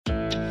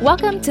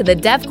Welcome to the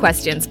Dev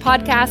Questions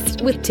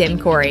podcast with Tim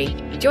Corey.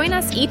 Join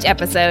us each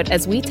episode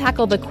as we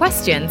tackle the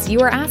questions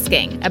you are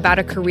asking about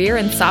a career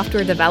in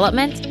software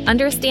development,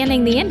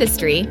 understanding the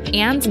industry,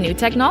 and new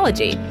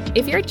technology.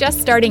 If you're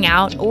just starting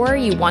out or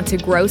you want to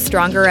grow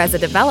stronger as a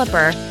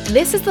developer,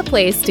 this is the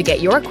place to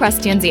get your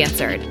questions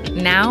answered.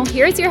 Now,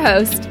 here's your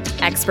host,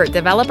 expert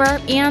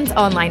developer and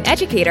online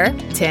educator,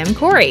 Tim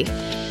Corey.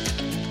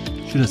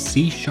 Should a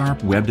C#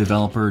 web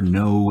developer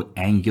know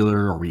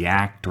Angular or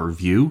React or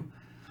Vue?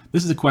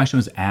 This is a question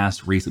that was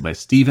asked recently by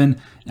Steven,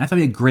 and I thought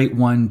it'd be a great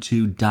one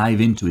to dive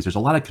into. There's a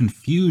lot of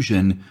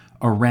confusion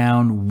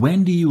around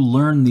when do you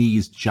learn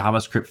these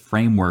JavaScript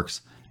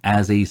frameworks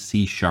as a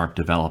C#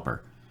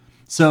 developer.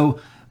 So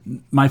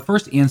my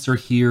first answer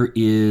here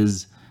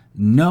is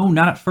no,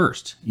 not at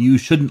first. You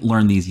shouldn't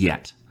learn these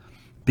yet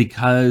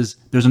because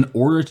there's an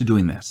order to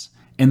doing this.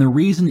 And the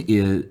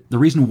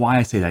reason why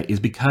I say that is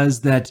because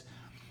that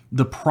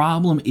the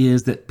problem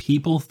is that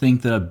people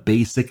think that a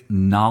basic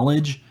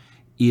knowledge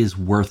is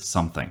worth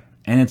something,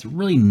 and it's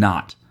really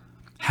not.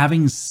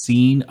 Having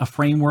seen a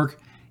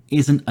framework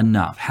isn't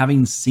enough.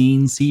 Having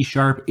seen C#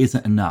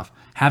 isn't enough.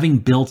 Having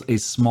built a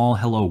small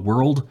hello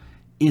world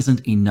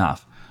isn't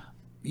enough.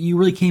 You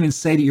really can't even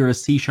say that you're a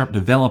C#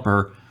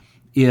 developer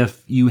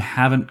if you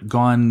haven't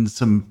gone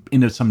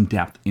into some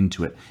depth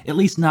into it, at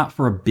least not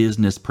for a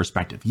business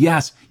perspective.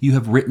 Yes, you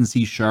have written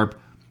C#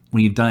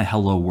 when you've done a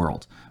hello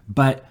world,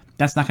 but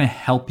that's not going to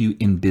help you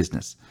in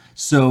business.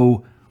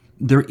 So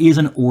there is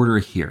an order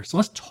here. So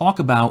let's talk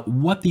about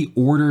what the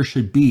order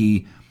should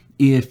be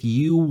if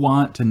you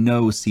want to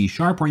know C#,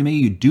 or maybe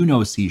you do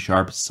know C#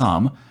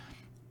 some,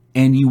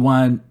 and you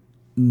want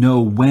to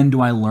know when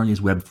do I learn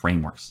these web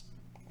frameworks.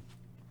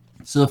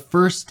 So the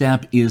first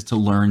step is to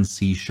learn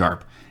C#.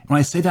 When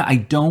I say that, I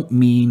don't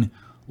mean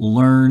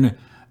learn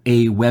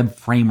a web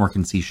framework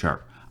in C#.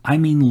 I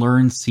mean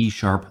learn C#,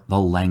 the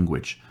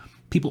language.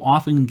 People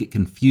often get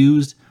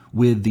confused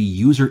with the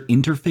user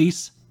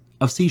interface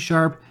of C#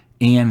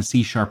 and C#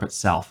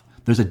 itself.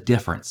 There's a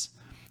difference.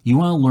 You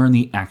want to learn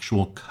the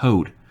actual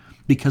code,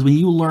 because when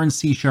you learn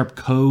C#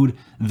 code,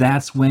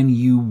 that's when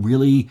you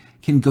really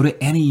can go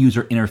to any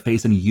user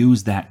interface and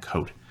use that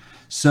code.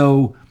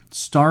 So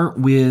start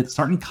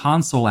in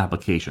console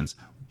applications,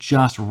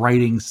 just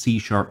writing C#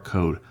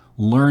 code.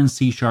 Learn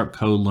C#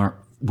 code,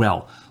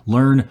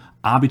 learn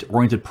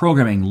object-oriented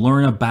programming,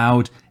 learn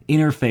about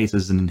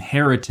interfaces and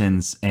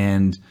inheritance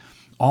and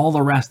all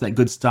the rest of that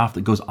good stuff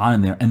that goes on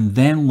in there, and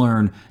then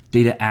learn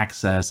data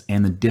access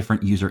and the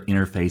different user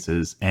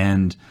interfaces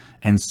and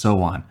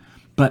so on.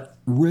 But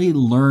really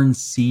learn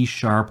C#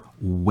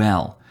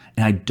 well.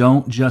 And I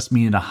don't just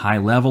mean at a high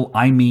level,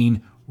 I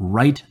mean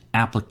write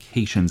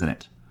applications in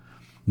it.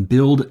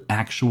 Build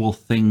actual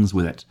things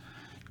with it.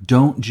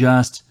 Don't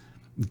just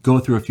go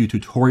through a few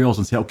tutorials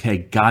and say, okay,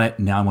 got it,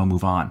 now I'm gonna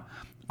move on.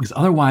 Because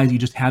otherwise you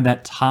just have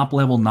that top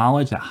level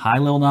knowledge, that high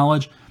level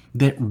knowledge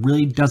that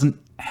really doesn't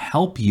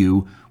help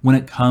you when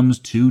it comes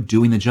to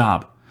doing the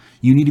job.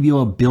 You need to be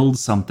able to build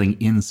something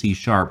in C#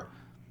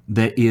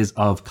 that is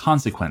of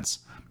consequence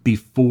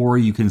before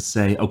you can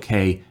say,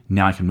 okay,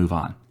 now I can move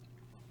on.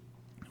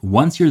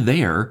 Once you're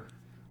there,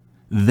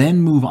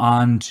 then move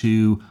on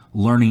to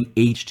learning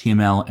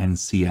HTML and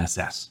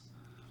CSS.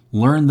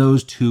 Learn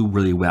those two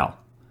really well.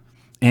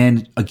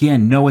 And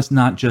again, no, it's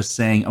not just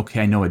saying,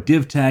 okay, I know a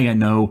div tag, I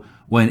know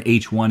what an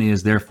H1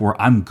 is, therefore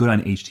I'm good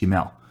on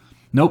HTML.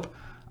 Nope.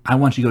 I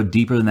want you to go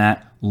deeper than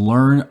that.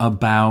 Learn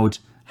about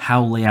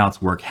how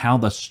layouts work, how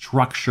the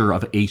structure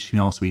of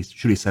HTML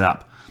should be set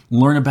up.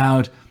 Learn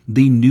about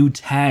the new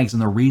tags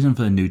and the reason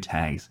for the new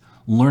tags.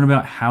 Learn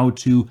about how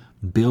to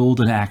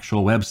build an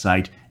actual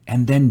website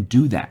and then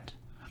do that.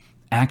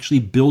 Actually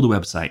build a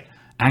website.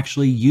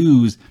 Actually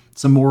use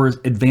some more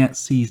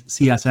advanced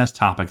CSS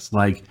topics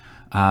like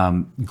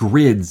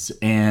grids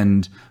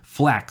and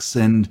flex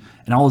and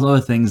all those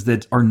other things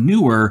that are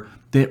newer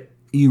that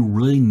you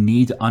really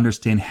need to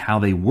understand how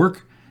they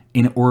work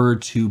in order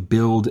to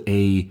build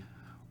a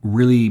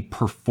really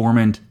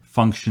performant,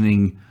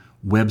 functioning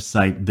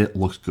website that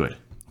looks good.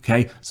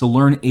 Okay, so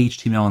learn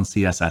HTML and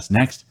CSS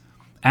next.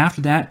 After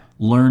that,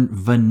 learn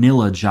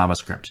vanilla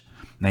JavaScript.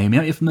 Now, you may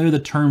not be familiar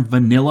with the term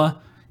vanilla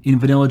in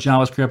vanilla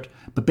JavaScript,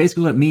 but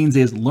basically what it means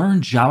is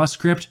learn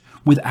JavaScript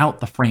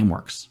without the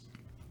frameworks.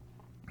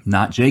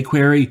 Not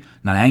jQuery,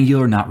 not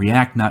Angular, not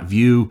React, not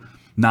Vue,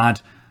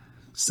 not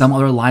some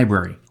other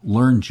library.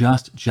 Learn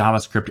just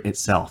JavaScript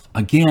itself.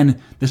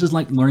 Again, this is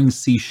like learning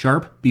C#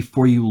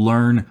 before you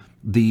learn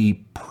the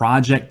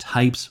project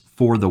types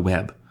for the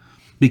web.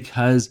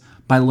 Because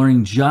by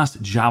learning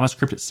just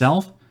JavaScript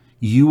itself,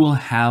 you will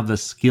have the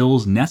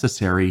skills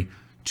necessary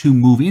to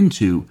move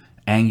into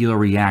Angular,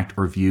 React,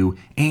 or Vue,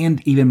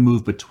 and even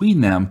move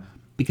between them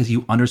because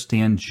you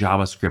understand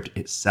JavaScript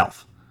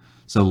itself.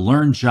 So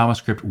learn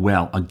JavaScript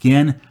well,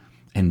 again,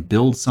 and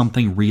build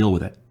something real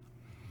with it.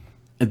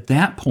 At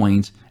that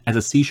point, as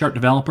a C#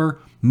 developer,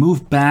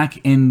 move back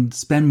and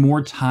spend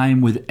more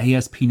time with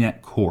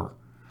ASP.NET Core.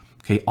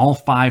 Okay, all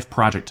 5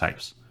 project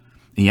types.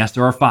 And yes,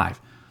 there are 5.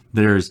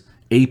 There's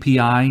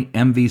API,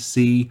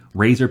 MVC,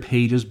 Razor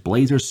Pages,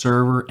 Blazor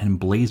Server, and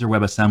Blazor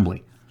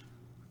WebAssembly.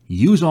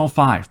 Use all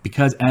 5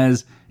 because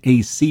as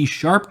a C#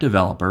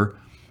 developer,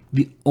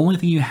 the only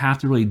thing you have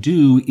to really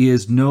do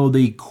is know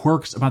the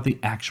quirks about the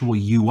actual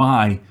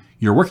UI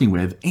you're working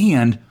with.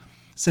 And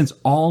since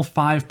all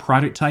 5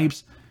 project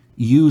types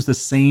use the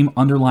same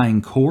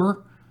underlying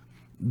core,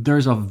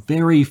 there's a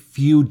very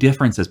few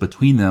differences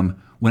between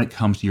them when it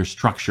comes to your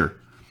structure.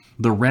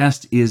 The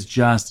rest is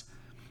just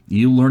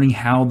you learning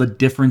how the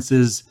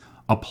differences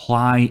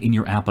apply in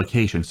your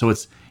application. So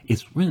it's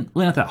really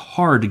not that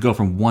hard to go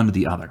from one to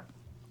the other.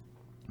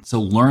 So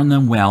learn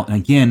them well, and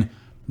again,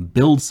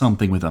 build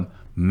something with them,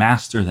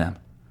 master them.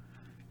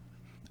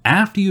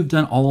 After you've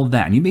done all of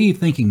that, and you may be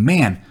thinking,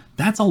 man,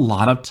 that's a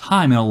lot of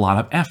time and a lot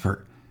of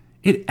effort.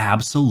 It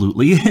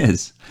absolutely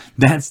is.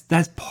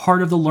 That's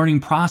part of the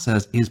learning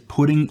process, is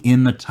putting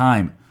in the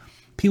time.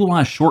 People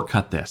want to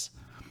shortcut this,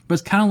 but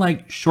it's kind of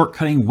like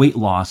shortcutting weight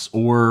loss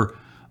or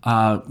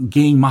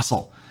gaining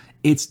muscle.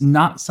 It's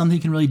not something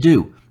you can really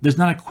do. There's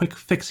not a quick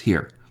fix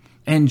here.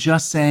 And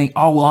just saying,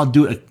 oh, well, I'll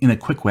do it in a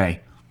quick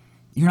way.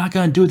 You're not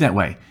going to do it that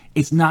way.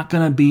 It's not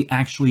going to be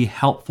actually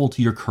helpful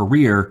to your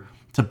career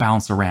to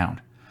bounce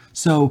around.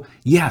 So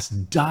yes,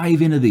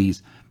 dive into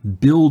these.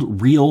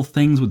 Build real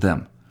things with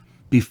them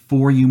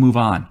before you move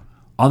on.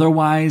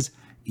 Otherwise,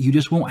 you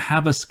just won't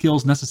have the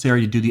skills necessary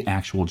to do the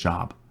actual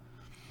job.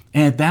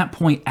 And at that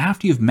point,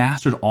 after you've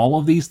mastered all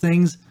of these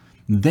things,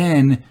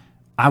 then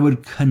I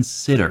would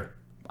consider,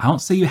 I don't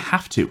say you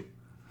have to,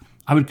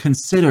 I would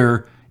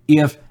consider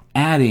if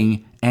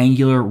adding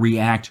Angular,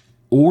 React,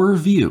 or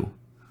Vue,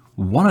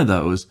 one of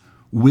those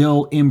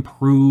will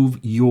improve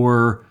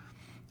your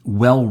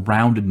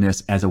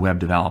well-roundedness as a web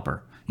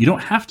developer. You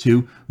don't have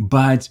to,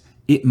 but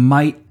it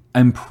might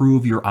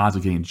improve your odds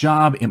of getting a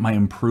job. It might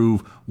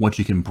improve what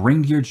you can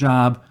bring to your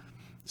job.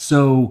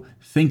 So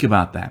think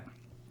about that.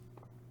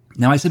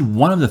 Now, I said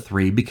one of the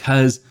 3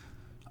 because,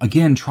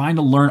 again, trying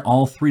to learn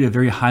all 3 at a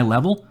very high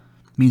level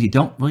means you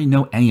don't really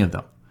know any of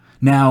them.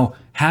 Now,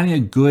 having a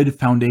good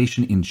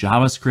foundation in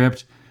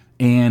JavaScript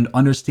and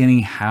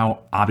understanding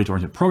how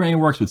object-oriented programming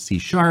works with C#,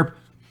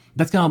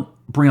 that's going to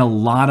bring a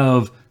lot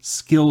of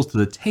skills to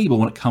the table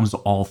when it comes to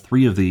all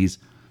 3 of these.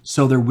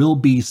 So there will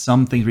be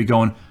some things where you're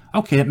going,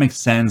 okay, that makes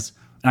sense.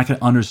 And I can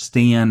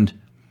understand,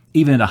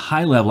 even at a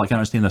high level, I can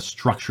understand the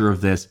structure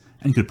of this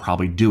and you could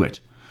probably do it.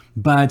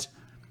 But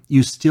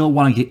you still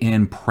want to get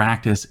in,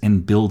 practice,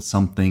 and build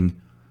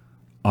something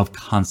of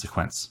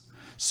consequence.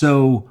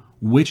 So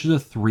which of the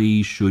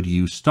 3 should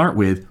you start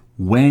with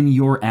when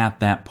you're at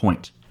that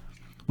point?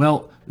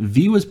 Well,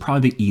 Vue is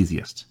probably the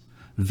easiest.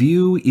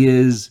 Vue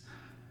is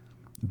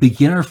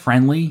beginner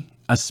friendly,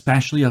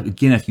 especially,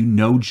 again, if you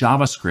know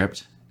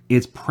JavaScript,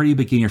 it's pretty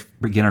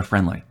beginner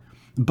friendly.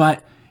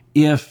 But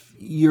if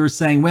you're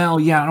saying, well,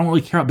 yeah, I don't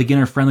really care about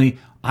beginner friendly,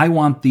 I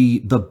want the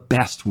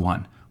best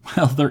one.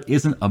 Well, there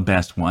isn't a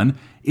best one.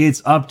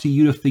 It's up to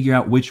you to figure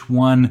out which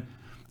one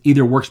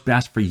either works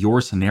best for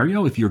your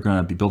scenario if you're going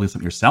to be building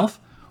something yourself,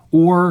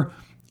 or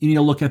you need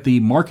to look at the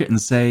market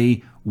and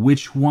say,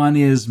 which one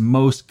is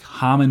most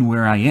common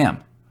where I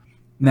am.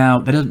 Now,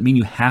 that doesn't mean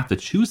you have to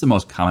choose the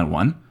most common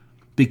one,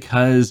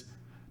 because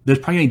there's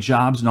probably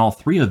jobs in all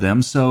 3 of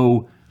them.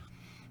 So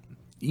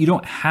you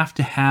don't have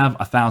to have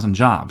 1,000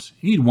 jobs.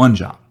 You need 1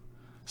 job.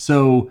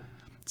 So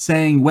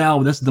saying, well,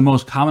 this is the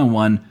most common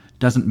one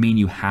doesn't mean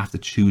you have to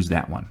choose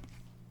that one.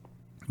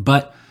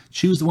 But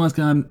choose the one that's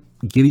going to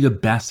give you the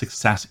best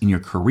success in your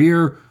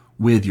career,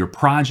 with your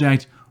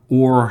project,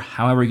 or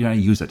however you're going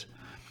to use it.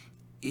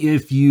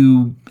 If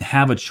you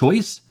have a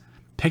choice,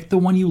 pick the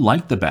one you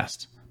like the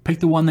best. Pick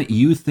the one that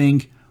you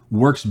think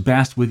works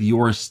best with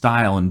your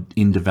style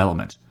in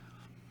development.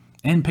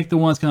 And pick the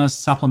one that's going to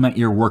supplement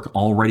your work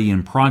already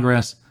in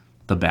progress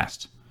the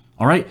best.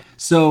 All right,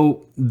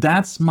 so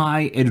that's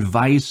my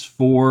advice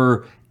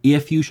for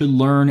if you should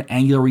learn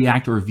Angular,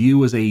 React, or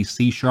Vue as a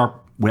C#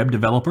 web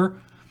developer.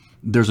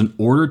 There's an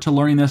order to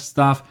learning this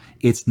stuff.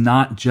 It's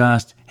not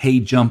just, hey,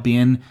 jump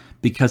in,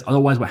 because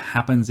otherwise what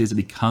happens is it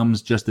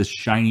becomes just this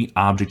shiny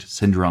object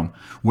syndrome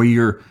where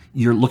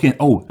you're looking at,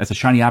 oh, that's a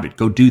shiny object,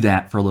 go do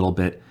that for a little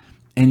bit.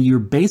 And you're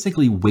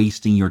basically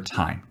wasting your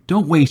time.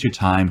 Don't waste your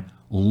time.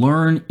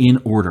 Learn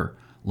in order.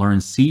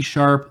 Learn C#,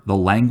 the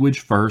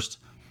language first,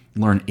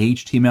 learn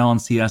HTML and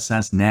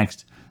CSS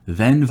next,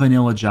 then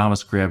vanilla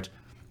JavaScript,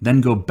 then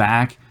go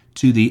back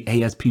to the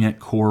ASP.NET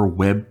Core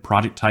web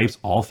project types,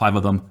 all 5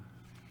 of them.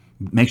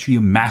 Make sure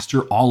you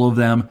master all of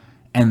them,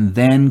 and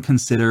then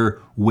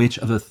consider which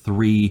of the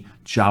 3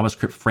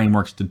 JavaScript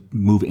frameworks to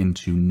move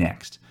into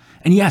next.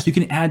 And yes, you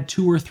can add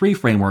 2 or 3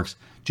 frameworks.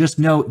 Just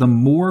know the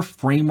more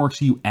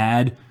frameworks you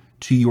add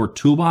to your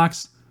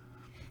toolbox,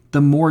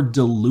 the more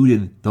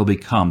diluted they'll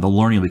become, the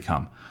learning will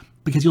become,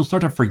 because you'll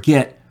start to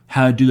forget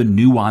how to do the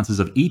nuances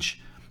of each.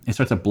 It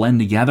starts to blend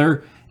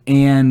together,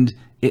 and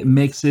it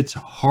makes it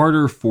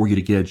harder for you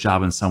to get a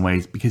job in some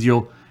ways because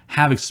you'll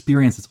have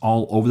experience that's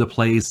all over the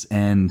place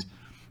and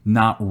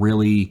not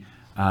really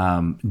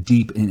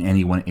deep in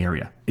any one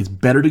area. It's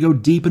better to go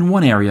deep in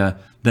one area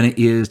than it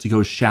is to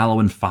go shallow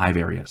in 5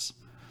 areas.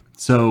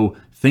 So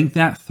think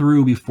that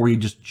through before you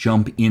just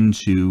jump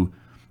into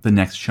the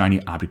next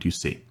shiny object you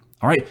see.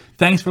 All right,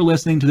 thanks for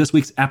listening to this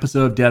week's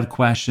episode of Dev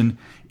Question.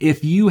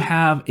 If you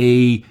have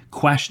a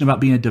question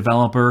about being a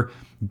developer,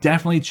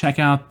 definitely check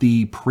out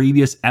the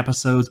previous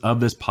episodes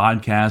of this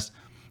podcast.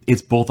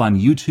 It's both on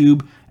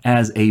YouTube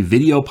as a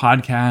video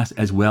podcast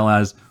as well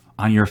as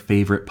on your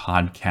favorite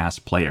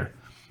podcast player.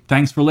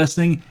 Thanks for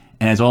listening,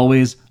 and as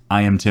always,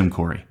 I am Tim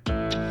Corey.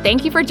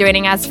 Thank you for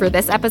joining us for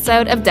this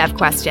episode of Dev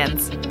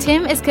Questions.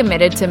 Tim is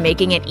committed to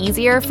making it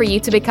easier for you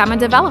to become a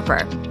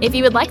developer. If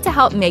you would like to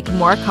help make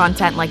more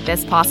content like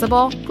this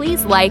possible,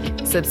 please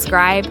like,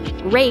 subscribe,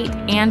 rate,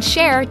 and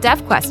share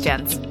Dev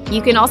Questions.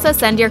 You can also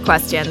send your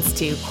questions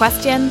to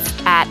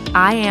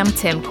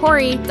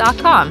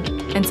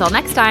questions@IamTimCorey.com. Until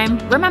next time,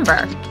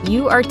 remember,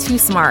 you are too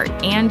smart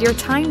and your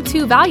time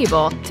too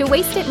valuable to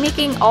waste it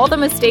making all the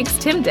mistakes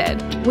Tim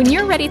did. When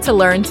you're ready to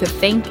learn to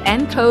think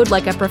and code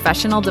like a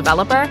professional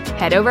developer,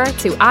 head over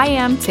to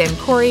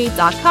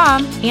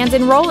IamTimCorey.com and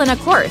enroll in a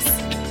course.